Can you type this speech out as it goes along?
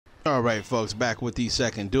All right, folks, back with the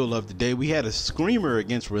second duel of the day. We had a screamer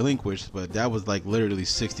against Relinquished, but that was like literally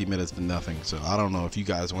 60 minutes for nothing. So I don't know if you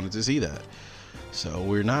guys wanted to see that. So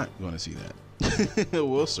we're not going to see that.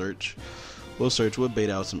 We'll search. We'll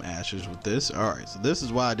bait out some ashes with this. All right, so this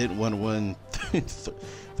is why I didn't want to win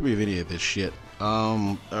 3 of any of this shit.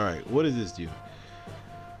 All right, what does this do?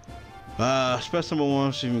 Special number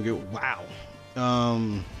 1, so you can get wow.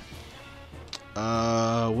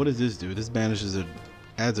 What does this do? This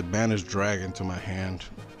adds a banished dragon to my hand.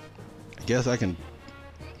 I guess I can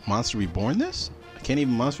monster reborn this? I can't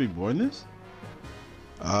even monster reborn this?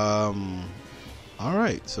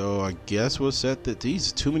 Alright, so I guess we'll set that.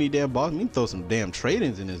 These too many damn bosses. We can throw some damn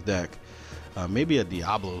trade-ins in his deck. Maybe a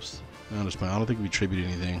Diablos. I don't think we tribute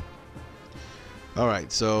anything.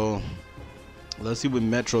 Alright, so let's see what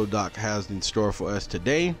Metro Doc has in store for us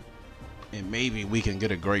today. And maybe we can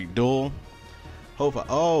get a great duel. Hopefully.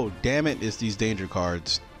 Oh, damn it. It's these danger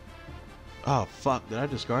cards. Oh, fuck. Did I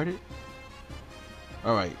discard it?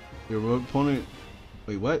 Alright. Your opponent.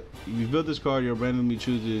 Wait, what? You build this card, you randomly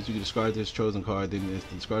choose this. You can discard this chosen card. Then if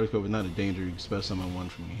the discarded card is not a danger, you can special summon 1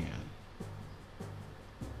 from your hand.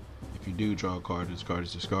 If you do draw a card, this card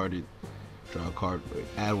is discarded. Draw a card,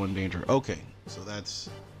 add 1 danger. Okay. So that's.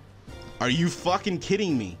 Are you fucking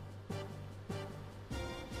kidding me?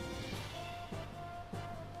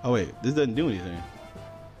 Oh wait, this doesn't do anything.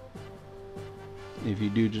 If you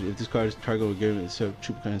do, if this card is target will give it a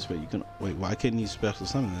troop kind of spell, you can wait. Why couldn't you special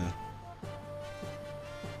summon then?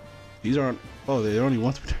 These aren't. Oh, they're only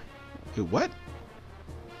once per turn. Wait, what?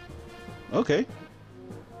 Okay.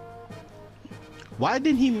 Why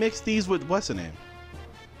didn't he mix these with what's the name?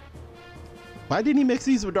 Why didn't he mix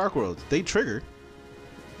these with Dark Worlds? They trigger.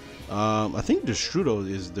 I think Destrudo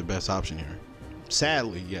is the best option here.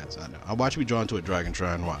 Sadly, yes, I know. I'll watch me draw into a dragon,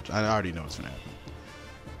 try and watch. I already know what's gonna happen.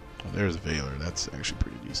 Oh, there's a Veiler. That's actually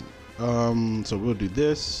pretty decent. So we'll do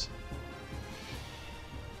this.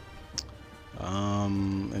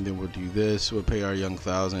 And then we'll do this. We'll pay our young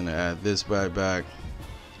 1,000 to add this back.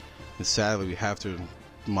 And sadly, we have to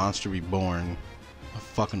monster reborn a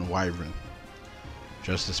fucking wyvern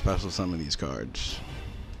just to special summon these cards.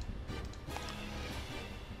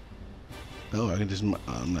 Oh, I can just.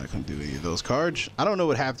 I'm not gonna do any of those cards. I don't know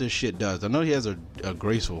what half this shit does. I know he has a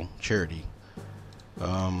graceful charity.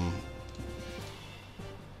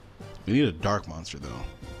 We need a dark monster though.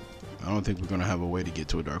 I don't think we're gonna have a way to get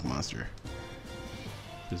to a dark monster.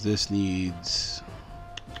 Because this needs.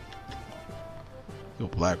 Go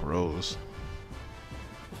Black Rose.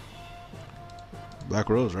 Black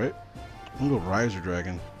Rose, right? I'm gonna go Riser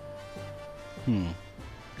Dragon.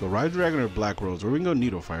 Go Riser Dragon or Black Rose, or we can go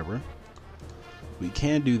Needle Fiber. We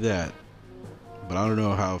can do that, but I don't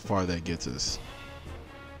know how far that gets us.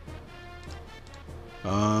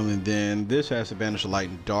 And then this has to banish light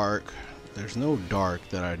and dark. There's no dark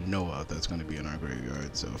that I know of that's going to be in our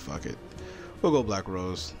graveyard, so fuck it. We'll go Black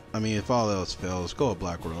Rose. I mean, if all else fails, go with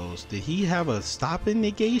Black Rose. Did he have a stop and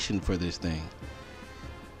negation for this thing?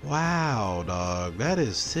 Wow, dog, that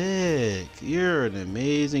is sick. You're an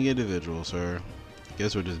amazing individual, sir.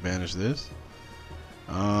 Guess we'll just banish this.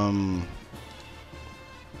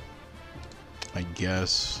 I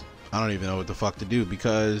guess I don't even know what the fuck to do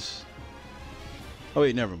because. Oh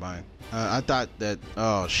wait, never mind. I thought that.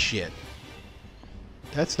 Oh shit.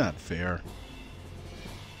 That's not fair.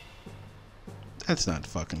 That's not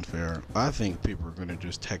fucking fair. I think people are gonna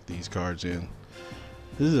just tech these cards in.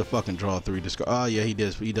 This is a fucking draw 3 discard. Oh yeah, he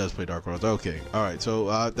does play Dark Worlds. Okay, all right. So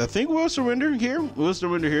I think we'll surrender here. We'll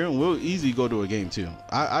surrender here, and we'll easily go to a game too.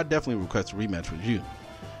 I definitely request a rematch with you.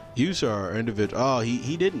 You, sir, are individual. Oh,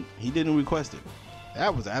 he didn't request it.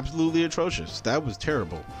 That was absolutely atrocious. That was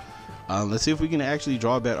terrible. Let's see if we can actually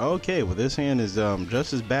draw bad. Okay, well this hand is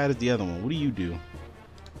just as bad as the other one. What do you do?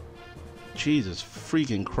 Jesus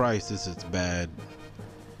freaking Christ, this is bad.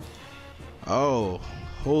 Oh,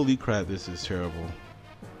 holy crap, this is terrible.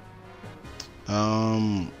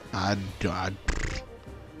 I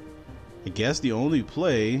guess the only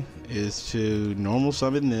play is to normal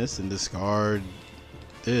summon this and discard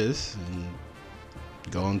this and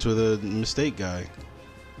go into the mistake guy.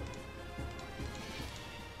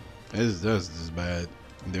 This is bad.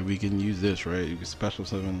 And then we can use this, right? You can special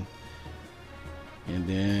summon, and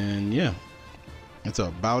then yeah, that's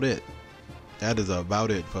about it. That is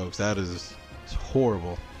about it, folks. That is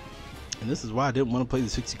horrible. And this is why I didn't want to play the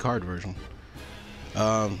 60 card version.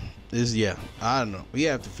 Yeah, I don't know. We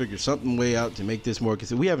have to figure something way out to make this more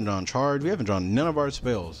consistent. We haven't drawn charge. We haven't drawn none of our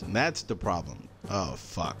spells, and that's the problem. Oh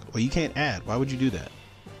fuck. Well, you can't add. Why would you do that?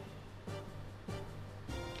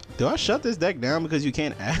 Do I shut this deck down because you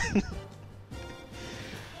can't add?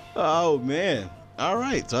 Oh man. All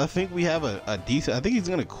right, so I think we have a decent. I think he's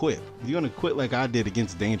gonna quit. He's gonna quit like I did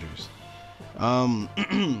against Dangers.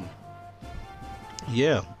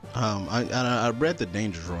 Yeah. I read the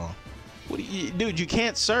Dangers wrong. What do you, dude? You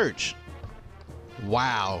can't search.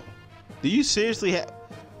 Wow. Do you seriously have?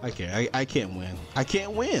 Okay, I can't win. I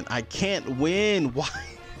can't win. I can't win. Why?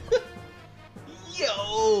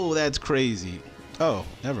 Yo, that's crazy. Oh,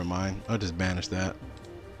 never mind. I'll just banish that.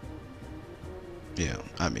 Yeah,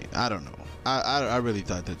 I mean, I don't know. I really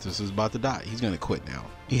thought that this was about to die. He's gonna quit now.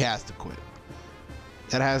 He has to quit.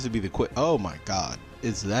 That has to be the quit. Oh my God,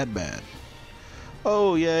 it's that bad.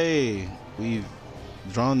 Oh yay, we've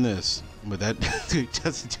drawn this, but that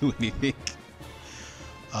doesn't do anything.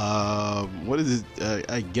 What is it?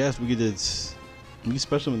 I guess we could just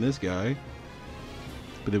special in this guy,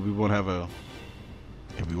 but then we won't have a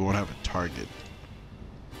target.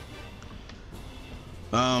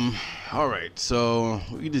 All right, so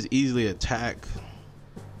we can just easily attack.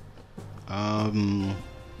 I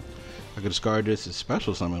could discard this as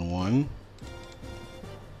special summon one.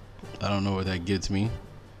 I don't know where that gets me,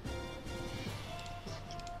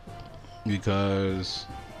 because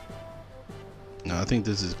no, I think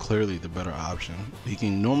this is clearly the better option. We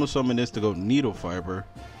can normal summon this to go Needle Fiber.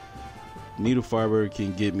 Needle Fiber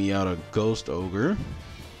can get me out a Ghost Ogre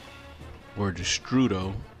or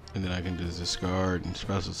Destrudo, and then I can just discard and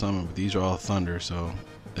special summon. But these are all Thunder, so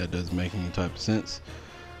that doesn't make any type of sense.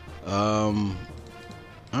 All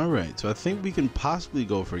right, so I think we can possibly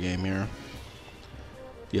go for a game here.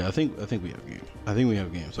 Yeah, I think we have game. I think we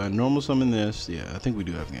have game. So I normal summon this. Yeah, I think we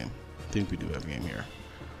do have game. I think we do have game here.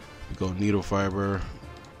 We go Needle Fiber.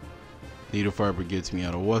 Needle Fiber gets me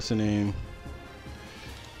out of what's the name.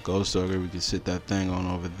 Ghost Ogre, we can sit that thing on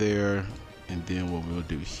over there. And then what we'll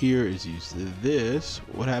do here is use this.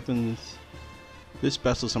 What happens? This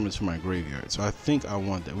special summons from my graveyard. So I think I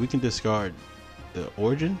want that. We can discard the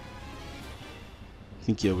Origin. I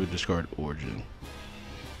think, yeah, we'll discard Origin.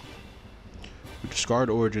 We discard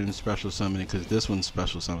Origin, special summon it, because this one's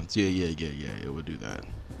special summons. Yeah, it would do that.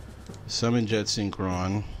 Summon Jet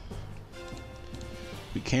Synchron.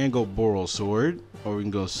 We can go Boral Sword, or we can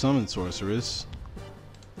go Summon Sorceress.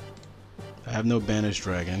 I have no banished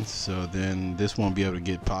dragons, so then this won't be able to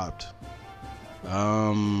get popped.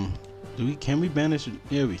 Can we banish it?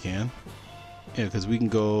 Yeah, we can. Yeah, because we can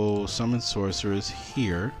go Summon Sorceress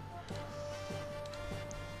here.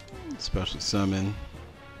 Special summon.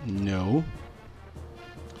 No.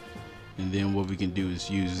 And then what we can do is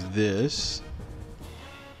use this.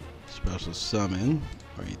 Special summon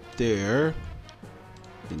right there.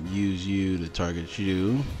 And use you to target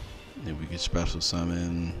you. Then we can special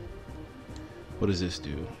summon. What does this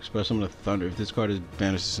do? Special summon a Thunder. If this card is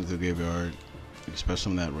banished into the graveyard, we can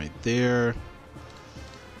special summon that right there.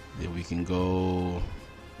 Then we can go.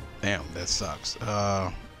 Damn, that sucks.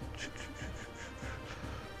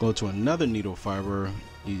 Go to another Needle Fiber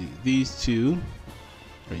using these two,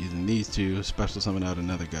 or using these two. Special summon out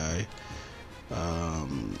another guy.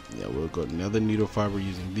 Yeah, we'll go to another Needle Fiber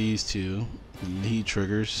using these two. And he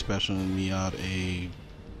triggers, special me out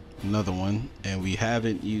another one, and we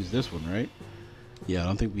haven't used this one, right? Yeah, I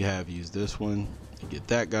don't think we have used this one. You get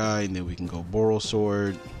that guy, and then we can go Boral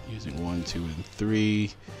Sword using 1, 2, and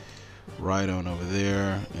 3. Right on over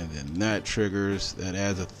there, and then that triggers. That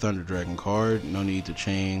adds a Thunder Dragon card. No need to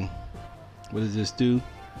chain. What does this do?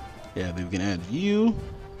 Yeah, then we can add you,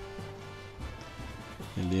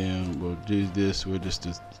 and then we'll do this. We'll just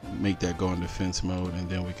to make that go in defense mode, and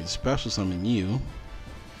then we can special summon you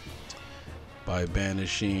by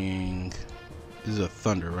banishing. This is a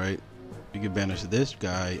Thunder, right? We can banish this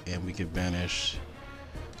guy, and we can banish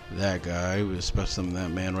that guy. We'll special summon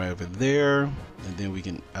that man right over there, and then we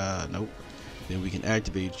can nope. Then we can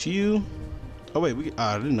activate you. Oh wait,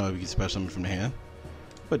 I didn't know we could special summon from the hand,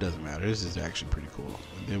 but it doesn't matter. This is actually pretty cool.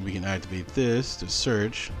 And then we can activate this to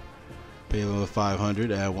search. Pay a little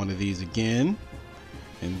 500. Add one of these again,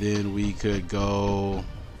 and then we could go.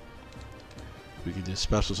 We could just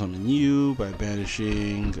special summon you by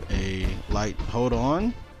banishing a light. Hold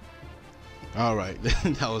on. All right,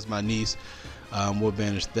 that was my niece. We'll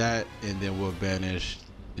banish that, and then we'll banish.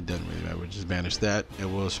 It doesn't really matter. We'll just banish that,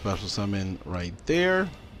 and we'll special summon right there.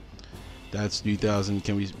 That's 3,000.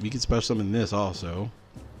 We can special summon this also.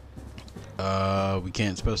 We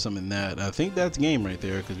can't special summon that. I think that's game right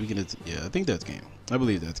there, because we can. Yeah, I think that's game. I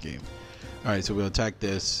believe that's game. All right, so we'll attack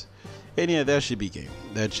this, and yeah, that should be game.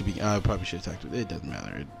 That should be. I probably should attack it. It doesn't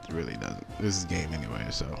matter. It really doesn't. This is game anyway,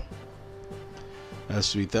 so.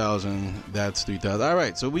 That's 3,000. That's 3,000. All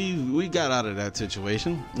right, so we got out of that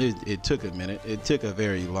situation. It took a minute. It took a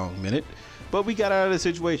very long minute, But we got out of the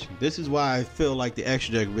situation. This is why I feel like the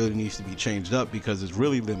extra deck really needs to be changed up, because it's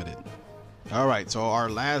really limited. All right, so our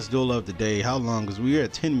last duel of the day. How long? Because we're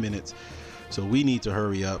at 10 minutes, so we need to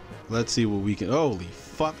hurry up. Let's see what we can. Holy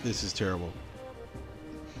fuck, this is terrible.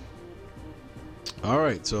 All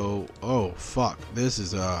right, so oh fuck, this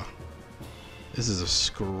is a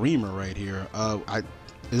screamer right here.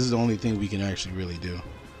 This is the only thing we can actually really do.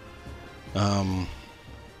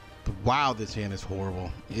 But wow, this hand is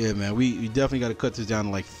horrible. Yeah, man, we definitely got to cut this down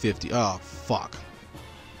to like 50. Oh fuck.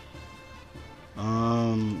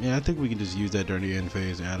 Yeah, I think we can just use that during the end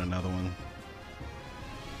phase and add another one.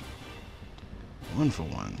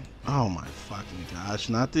 1-for-1. Oh my fucking gosh,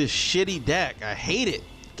 not this shitty deck. I hate it.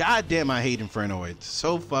 God damn, I hate Infernoids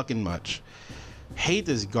so fucking much. Hate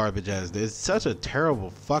this garbage ass. It's such a terrible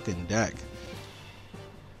fucking deck.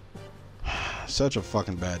 Such a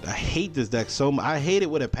fucking bad. I hate this deck so much. I hate it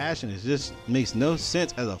with a passion. It just makes no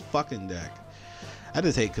sense as a fucking deck. I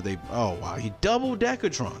just hate because they. Oh wow, he double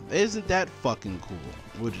Decatron. Isn't that fucking cool?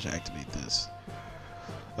 We'll just activate this.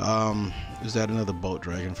 Is that another Bolt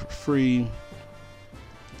Dragon for free?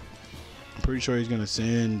 I'm pretty sure he's gonna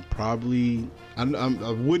send probably.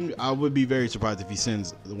 I would be very surprised if he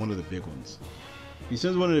sends one of the big ones. If he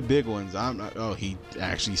sends one of the big ones, I'm not. Oh, he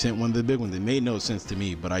actually sent one of the big ones. It made no sense to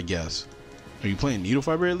me, but I guess. Are you playing Needle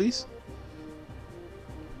Fiber at least?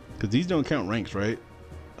 Because these don't count ranks, right?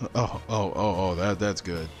 Oh, that's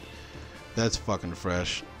good. That's fucking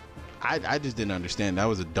fresh. I just didn't understand. That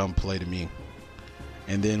was a dumb play to me.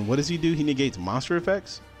 And then what does he do? He negates monster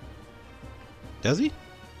effects? Does he?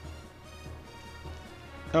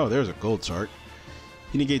 Oh, there's a Gold Shark.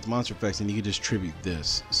 He negates monster effects and he can just tribute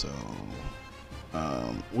this. So,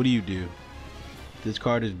 what do you do? This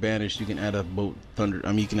card is banished. You can add a Bolt Thunder. I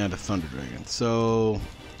mean, you can add a Thunder Dragon. So,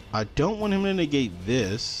 I don't want him to negate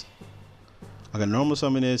this. I can normal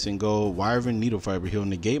summon this and go Wyvern Needle Fiber. He'll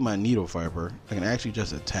negate my Needle Fiber. I can actually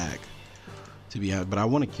just attack, to be honest, but I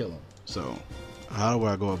want to kill him. So, how do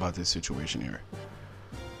I go about this situation here?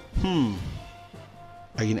 I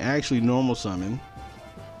can actually normal summon.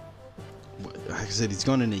 Like I said, he's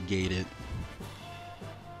going to negate it.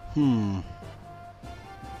 I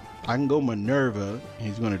can go Minerva.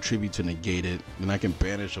 He's going to tribute to negate it. Then I can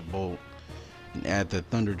banish a Bolt and add the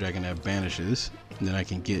Thunder Dragon that banishes. And then I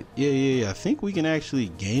can get. Yeah. I think we can actually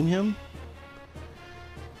game him.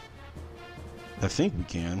 I think we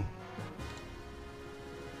can.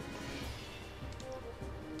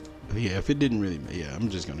 Yeah, if it didn't really. Yeah, I'm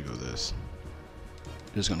just going to go this.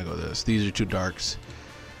 Just going to go this. These are two darks.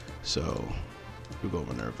 So we'll go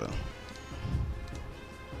Minerva.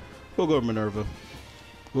 We'll go Minerva.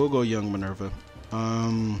 We'll go young Minerva.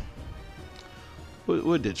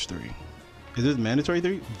 We'll ditch 3. Is this mandatory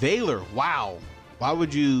 3? Valor. Wow. Why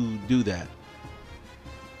would you do that?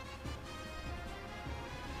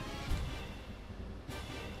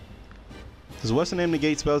 Does what's the name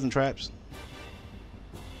negate spells and traps?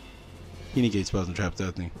 He negates spells and traps,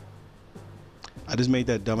 doesn't he? I just made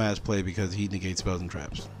that dumbass play because he negates spells and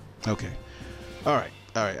traps. Okay. All right.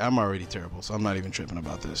 I'm already terrible, so I'm not even tripping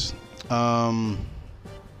about this. I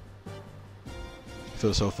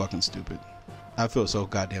feel so fucking stupid. I feel so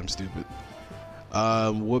goddamn stupid.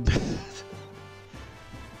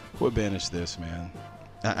 What banish this, man?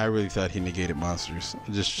 I really thought he negated monsters.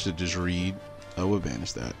 Should just read. We'll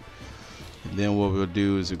banish that. And then what we'll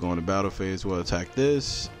do is we'll go into battle phase. We'll attack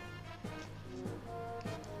this.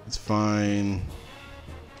 It's fine.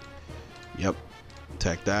 Yep.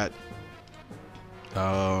 Attack that.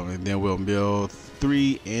 And then we'll mill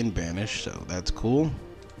 3 and banish. So that's cool.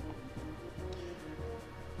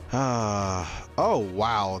 Oh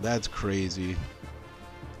wow, that's crazy.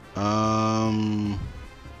 We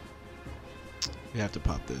have to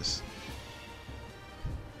pop this.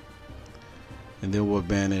 And then we'll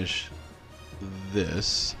banish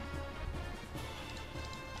this.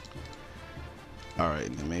 Alright,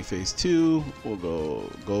 in the main phase 2, we'll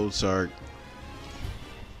go Gold Shark.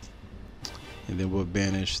 And then we'll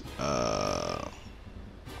banish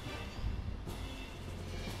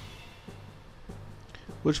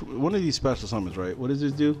which one of these special summons, right? What does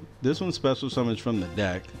this do? This one special summons from the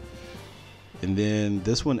deck. And then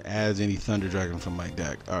this one adds any Thunder Dragon from my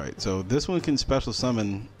deck. Alright, so this one can special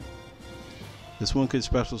summon. This one could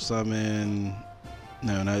special summon.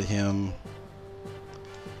 No, not him.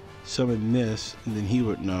 Summon this, and then he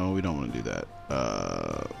would. No, we don't want to do that.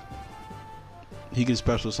 He can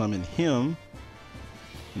special summon him.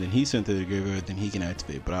 And then he sent to the graveyard, then he can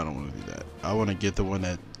activate, but I don't want to do that. I want to get the one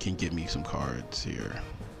that can get me some cards here.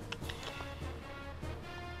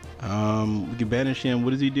 We can banish him.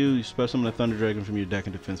 What does he do? You special summon a Thunder Dragon from your deck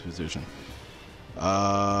in defense position.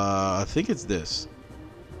 I think it's this.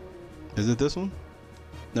 Is it this one?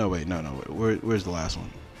 No, wait, no, wait. Where's the last one?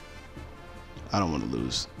 I don't want to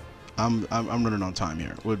lose. I'm running on time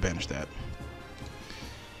here. We'll banish that.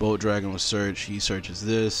 Bolt Dragon will search. He searches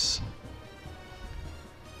this.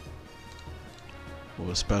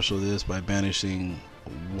 We'll special this by banishing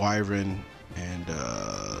Wyvern and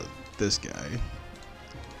this guy.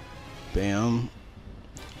 Bam.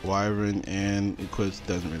 Wyvern and equips,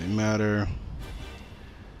 doesn't really matter.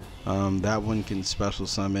 That one can special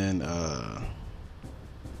summon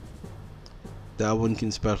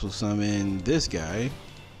this guy.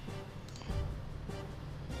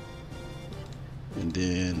 And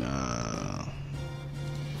then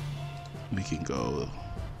we can go,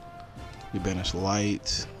 we banish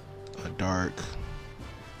light, a dark,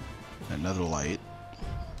 another light,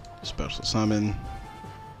 special summon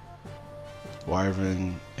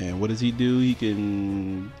Wyvern, and what does he do? He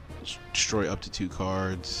can destroy up to 2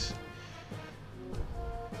 cards.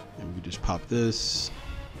 And we can just pop this.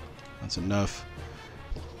 That's enough.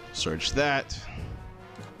 Search that.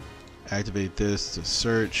 Activate this to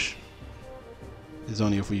search. It's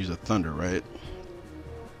only if we use a thunder, right?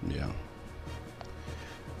 Yeah.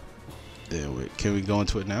 Then can we go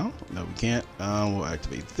into it now? No, we can't. We'll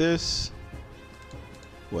activate this.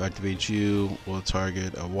 We'll activate you. We'll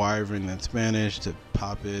target a Wyvern that's banished to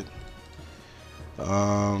pop it.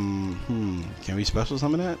 Can we special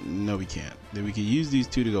summon that? No, we can't. Then we can use these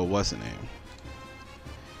 2 to go what's the name?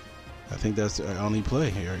 I think that's our only play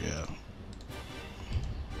here, yeah.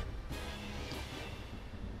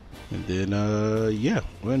 And then yeah,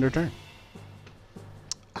 we'll end our turn.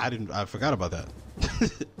 I forgot about that.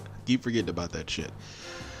 Keep forgetting about that shit.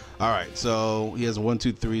 Alright, so he has a 1,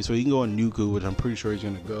 2, 3, so he can go on Nuku, which I'm pretty sure he's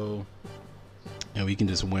gonna go. And we can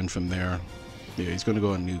just win from there. Yeah, he's gonna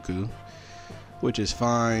go on Nuku, which is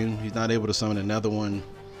fine. He's not able to summon another one.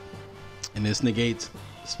 And this negates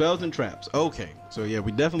spells and traps. Okay, so yeah,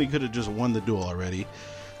 we definitely could have just won the duel already.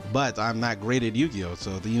 But I'm not great at Yu-Gi-Oh!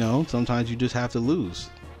 So, you know, sometimes you just have to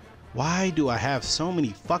lose. Why do I have so many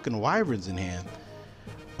fucking Wyverns in hand?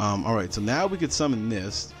 Alright, so now we could summon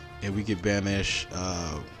this. And we could banish...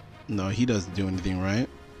 no, he doesn't do anything, right?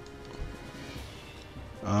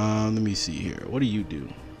 Let me see here. What do you do?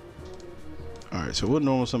 Alright, so we'll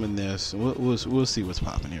normal summon this. We'll see what's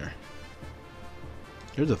popping here.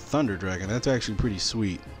 There's a Thunder Dragon. That's actually pretty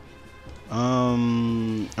sweet.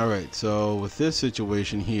 Alright, so with this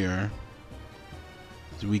situation here,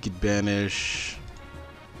 we could banish...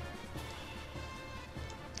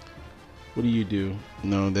 What do you do?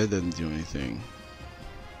 No, that doesn't do anything.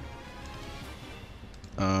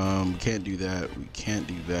 Can't do that. We can't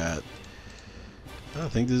do that. I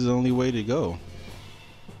think this is the only way to go.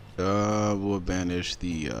 We'll banish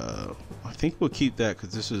the I think we'll keep that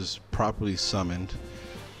because this is properly summoned.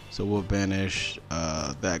 So we'll banish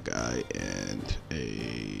that guy and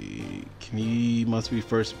he must be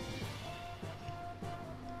first.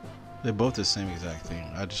 They're both the same exact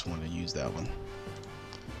thing. I just want to use that one.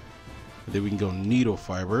 But then we can go Needle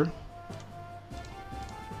Fiber.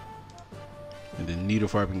 And then Needle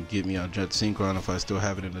Fiber can get me out Jet Synchron if I still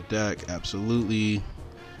have it in the deck. Absolutely.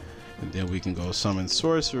 And then we can go Summon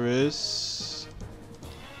Sorceress.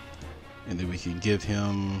 And then we can give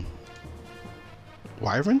him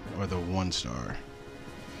Wyvern or the 1-star.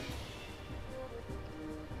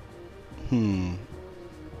 I'll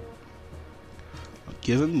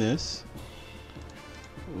give him this.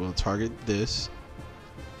 We'll target this.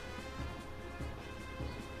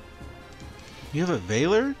 You have a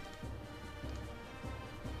Veiler?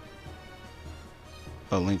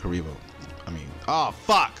 Oh, Link Haribo. I mean, oh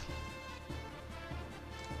fuck!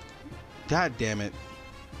 God damn it!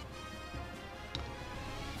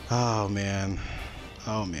 Oh man!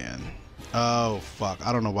 Oh man! Oh fuck!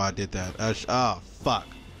 I don't know why I did that. Oh fuck!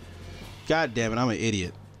 God damn it! I'm an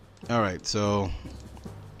idiot. All right, so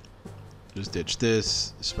just ditch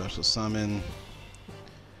this. Special summon.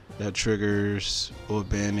 That triggers. We'll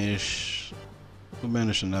banish. We'll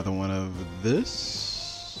banish another one of this.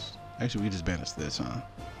 Actually, we just banished this, huh?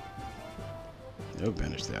 We'll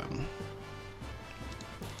banish that one.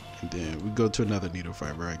 And then we go to another Needle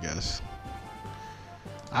Fiber, I guess.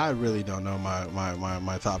 I really don't know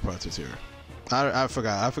my thought process here. I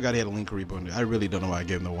forgot he had a Link Haribo. I really don't know why I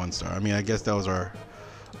gave him the 1-star. I mean, I guess that was our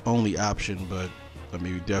only option, but I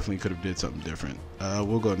mean, we definitely could have did something different.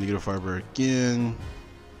 We'll go Needle Fiber again.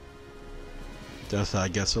 Just, I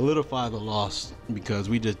guess, solidify the loss because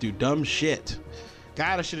we just do dumb shit.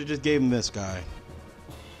 God, I should have just gave him this guy.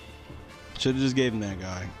 Should have just gave him that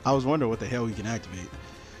guy. I was wondering what the hell we can activate.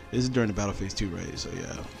 This is during the battle phase 2, right? So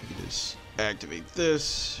yeah, we can just activate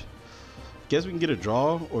this. guess we can get a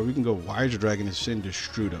draw, or we can go Wiser Dragon and send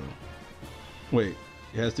Destrudo. Wait,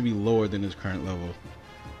 it has to be lower than his current level.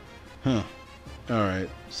 Huh. Alright,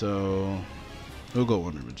 so we'll go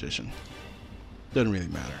Wonder Magician. Doesn't really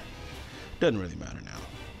matter. Doesn't really matter now.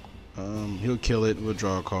 He'll kill it. We'll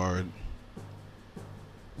draw a card.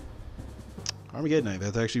 Armageddon Knight.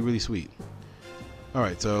 That's actually really sweet.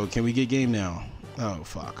 Alright, so can we get game now? Oh,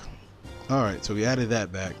 fuck. Alright, so we added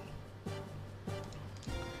that back.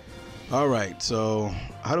 Alright, so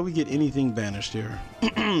how do we get anything banished here?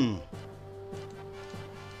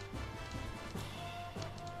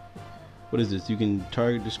 What is this? You can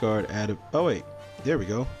target, discard, add a... Oh, wait. There we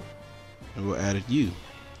go. And we'll add it you.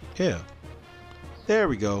 Yeah. There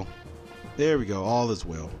we go. There we go. All is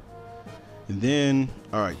well. And then,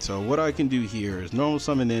 alright, so what I can do here is normal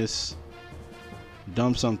summon this,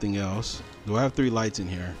 dump something else. Do I have 3 lights in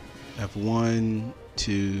here? I have 1,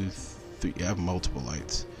 2, 3. I have multiple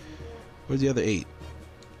lights. Where's the other 8?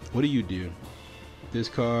 What do you do?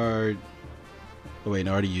 Discard. Oh, wait,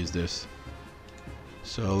 I already used this.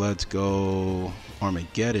 So let's go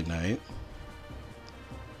Armageddon Knight.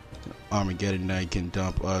 Armageddon Knight can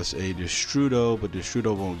dump us a Destrudo, but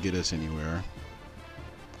Destrudo won't get us anywhere.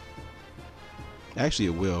 Actually,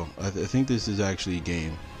 it will. I think this is actually a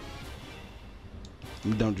game. Let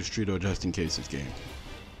me dump Destrudo just in case it's game.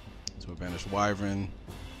 So we'll banish Wyvern.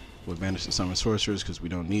 We'll banish the Summon Sorcerers because we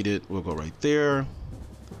don't need it. We'll go right there.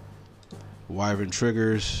 Wyvern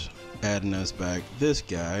triggers, adding us back this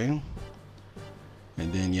guy.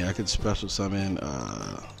 And then, yeah, I could special summon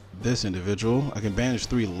this individual. I can banish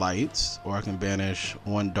 3 lights, or I can banish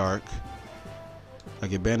 1 dark. I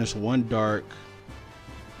can banish 1 dark,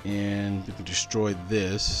 and we can destroy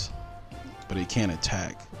this, but it can't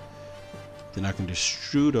attack. Then I can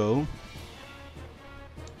Destrudo.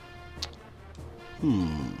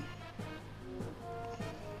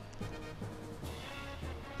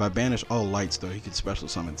 If I banish all lights, though, he could special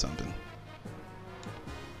summon something.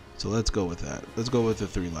 So let's go with that. Let's go with the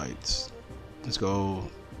 3 lights. Let's go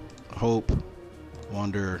Hope,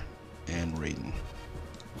 Wonder, and Raiden. You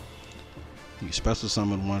can special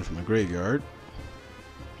summon 1 from the graveyard.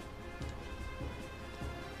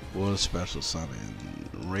 We'll special summon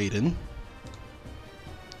Raiden.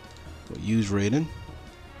 We'll use Raiden.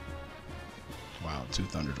 Wow, 2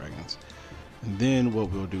 Thunder Dragons. And then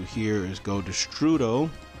what we'll do here is go Destrudo,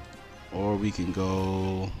 or we can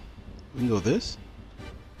go this.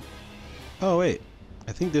 Oh wait,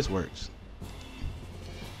 I think this works.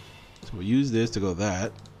 So we'll use this to go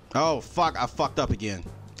that. Oh fuck, I fucked up again.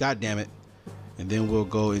 God damn it. And then we'll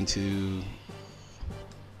go into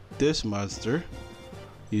this monster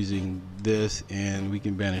using this, and we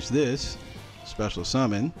can banish this, special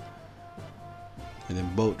summon, and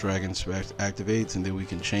then Bolt Dragon activates, and then we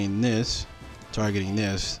can chain this, targeting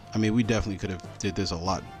this. I mean, we definitely could have did this a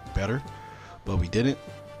lot better, but we didn't.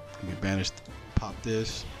 We banished, pop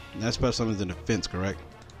this. And that special summons in defense, correct?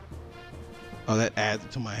 Oh, that adds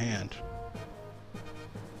it to my hand.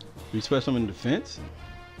 We special summon in defense?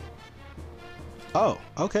 Oh,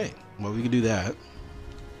 okay. Well, we can do that.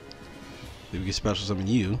 Then we can special summon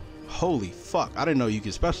you. Holy fuck. I didn't know you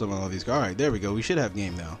could special summon all these. All right, there we go. We should have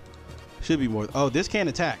game now. Should be more. Oh, this can't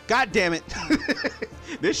attack. God damn it.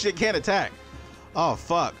 This shit can't attack. Oh,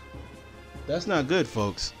 fuck. That's not good,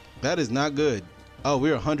 folks. That is not good. Oh,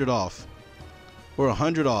 we're 100 off. We're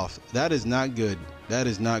 100 off. That is not good. That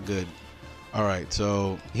is not good. All right,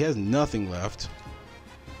 so he has nothing left.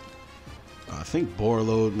 I think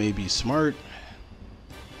Borload may be smart.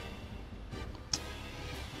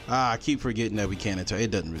 I keep forgetting that we can't attack.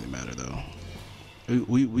 It doesn't really matter though.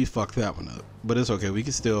 We fucked that one up, but it's okay. We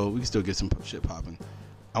can still get some shit popping.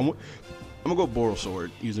 I'm gonna go Boral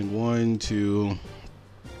Sword using 1, 2,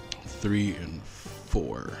 3, and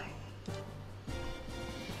 4.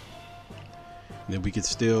 And then we could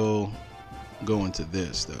still go into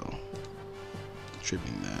this though.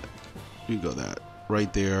 Tripping that. We go that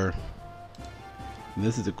right there. And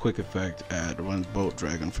this is a quick effect. Add 1 Bolt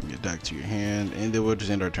Dragon from your deck to your hand, and then we'll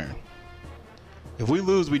just end our turn. If we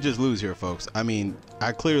lose, we just lose here, folks. I mean,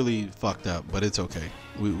 I clearly fucked up, but it's okay.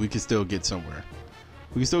 We can still get somewhere.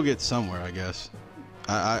 We can still get somewhere, I guess.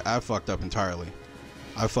 I fucked up entirely.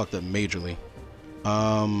 I fucked up majorly.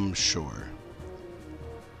 Sure.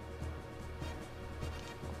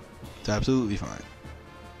 It's absolutely fine.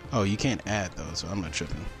 Oh, you can't add though, so I'm not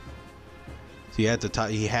tripping. So he had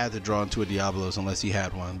to draw into a Diablos unless he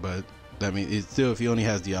had one, but I mean, it's still, if he only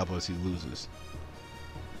has Diablos, he loses.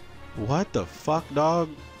 What the fuck, dog?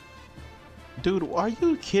 Dude, are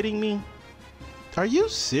you kidding me? Are you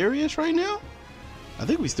serious right now? I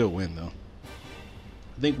think we still win though.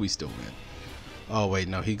 I think we still win. Oh wait,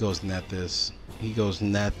 no, he goes net this. He goes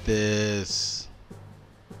net this.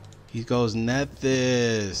 He goes net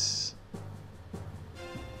this.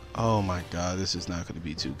 Oh my god, this is not going to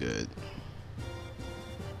be too good.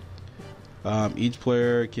 Each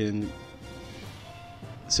player can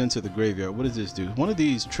send to the graveyard. What does this do? One of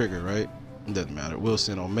these trigger, right? It doesn't matter. We'll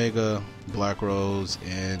send Omega, Black Rose,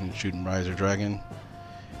 and Shooting Riser Dragon.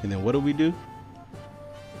 And then what do we do?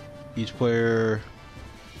 Each player...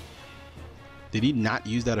 Did he not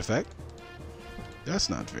use that effect? That's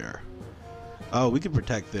not fair. Oh, we can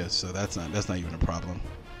protect this, so that's not even a problem.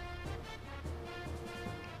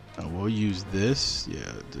 We'll use this,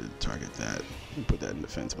 yeah, to target that. We'll put that in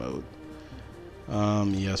defense mode.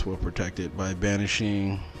 Yes, we'll protect it by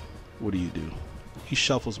banishing. What do you do? He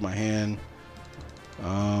shuffles my hand.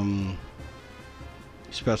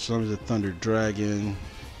 Special summons a Thunder Dragon.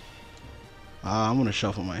 I'm gonna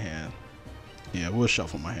shuffle my hand. Yeah, we'll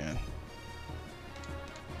shuffle my hand.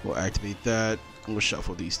 We'll activate that. We'll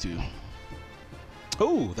shuffle these two.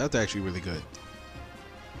 Oh, that's actually really good.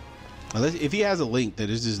 Unless if he has a link, that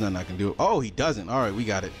is just nothing I can do. Oh, he doesn't. All right, we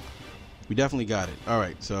got it. We definitely got it. All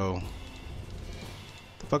right, so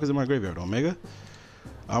the fuck is in my graveyard? Omega.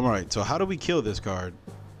 All right, so how do we kill this card?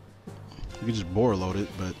 We can just bore load it,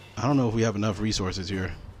 but I don't know if we have enough resources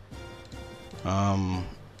here.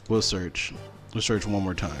 We'll search. We'll search one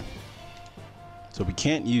more time. So we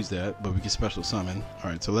can't use that, but we can special summon. All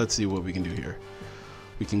right, so let's see what we can do here.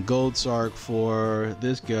 We can Gold Sark for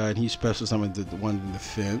this guy, and he special summoned the one in the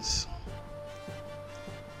fence.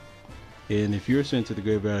 And if you're sent to the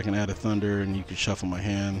graveyard, I can add a Thunder, and you can shuffle my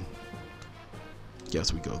hand.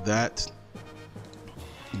 Guess we go that.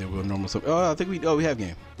 And then we'll normal summon. Oh, I think we. Oh, we have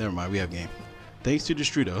game. Never mind, we have game. Thanks to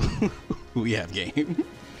Destrudo, we have game.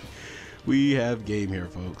 We have game here,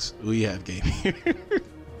 folks. We have game here.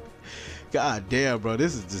 God damn, bro,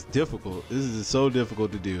 this is just difficult. This is just so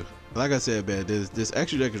difficult to do. Like I said, man, this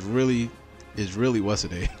extra deck is really what's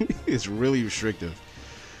it? It's really restrictive.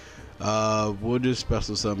 We'll just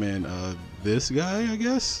special summon this guy, I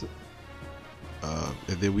guess.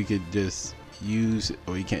 And then we could just use.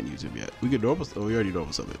 Oh, you can't use him yet. We could normal. Oh, we already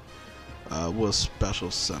normal summon. We'll special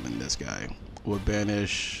summon this guy. We'll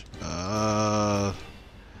banish. Does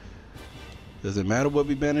it matter what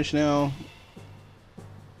we banish now?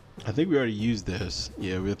 I think we already used this.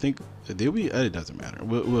 Yeah, we think did we? It doesn't matter.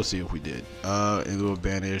 We'll see if we did. And we'll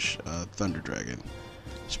banish Thunder Dragon.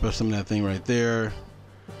 Special summon that thing right there.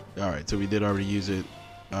 All right, so we did already use it.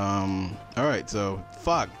 All right, so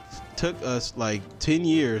fuck. Took us like 10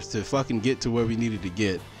 years to fucking get to where we needed to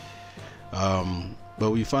get. But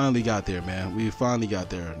we finally got there, man. We finally got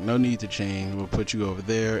there. No need to change. We'll put you over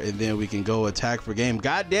there, and then we can go attack for game.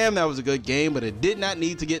 God damn, that was a good game, but it did not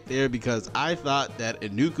need to get there because I thought that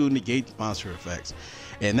Inuku negates monster effects,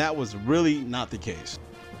 and that was really not the case.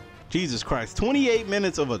 Jesus Christ, 28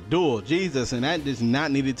 minutes of a duel, Jesus, and that does not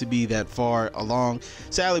needed to be that far along.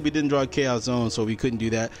 Sadly, we didn't draw Chaos Zone, so we couldn't do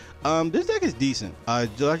that. This deck is decent.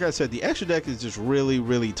 Like I said, the extra deck is just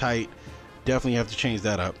really tight. Definitely have to change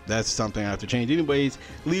that up. That's something I have to change. Anyways,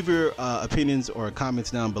 leave your opinions or comments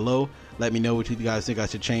down below. Let me know what you guys think I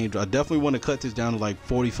should change. I definitely want to cut this down to like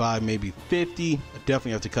 45, maybe 50. I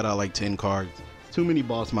definitely have to cut out like 10 cards. Too many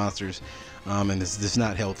boss monsters. And this is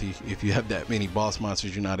not healthy. If you have that many boss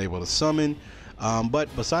monsters, you're not able to summon. But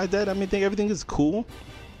besides that, I mean, I think everything is cool.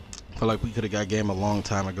 I feel like we could have got game a long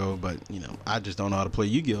time ago, but you know, I just don't know how to play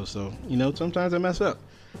Yu-Gi-Oh, so you know, sometimes I mess up.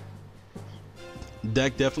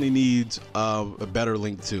 Deck definitely needs a better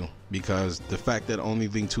Link 2, because the fact that only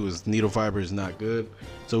Link 2 is Needle Fiber is not good.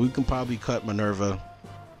 So we can probably cut Minerva,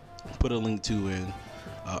 put a Link 2 in,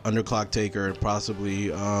 Underclock Taker, and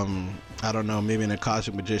possibly I don't know, maybe an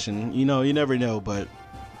Akashic Magician. You know, you never know. But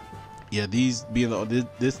yeah, these being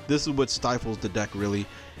this is what stifles the deck really,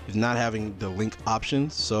 is not having the Link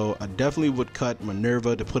options. So I definitely would cut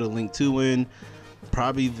Minerva to put a Link 2 in.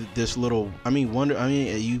 Probably this little,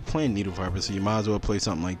 you playing Needle Fiber, so you might as well play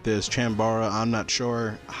something like this. Chambara, I'm not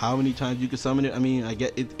sure how many times you can summon it. I mean, I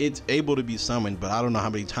get it, it's able to be summoned, but I don't know how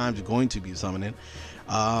many times you're going to be summoning.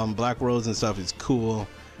 Black Rose and stuff is cool.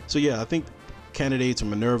 So yeah, I think candidates are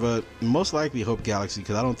Minerva, most likely Hope Galaxy,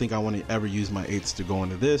 because I don't think I want to ever use my 8s to go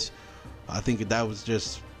into this. I think that was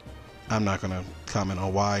just, I'm not going to comment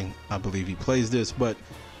on why I believe he plays this, but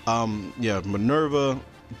yeah, Minerva,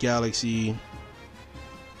 Galaxy,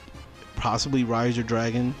 possibly Riser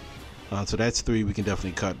Dragon. So that's 3 we can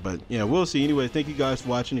definitely cut, but yeah, we'll see. Anyway, thank you guys for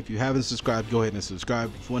watching. If you haven't subscribed, go ahead and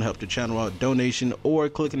subscribe. If you want to help the channel out, donation or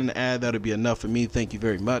clicking an ad, that'll be enough for me. Thank you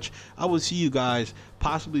very much. I will see you guys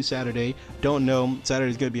possibly Saturday. Don't know.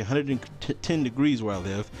 Saturday's gonna be 110 degrees where I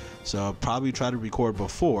live, so I'll probably try to record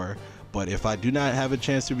before. But if I do not have a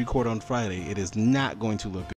chance to record on Friday, it is not going to look good.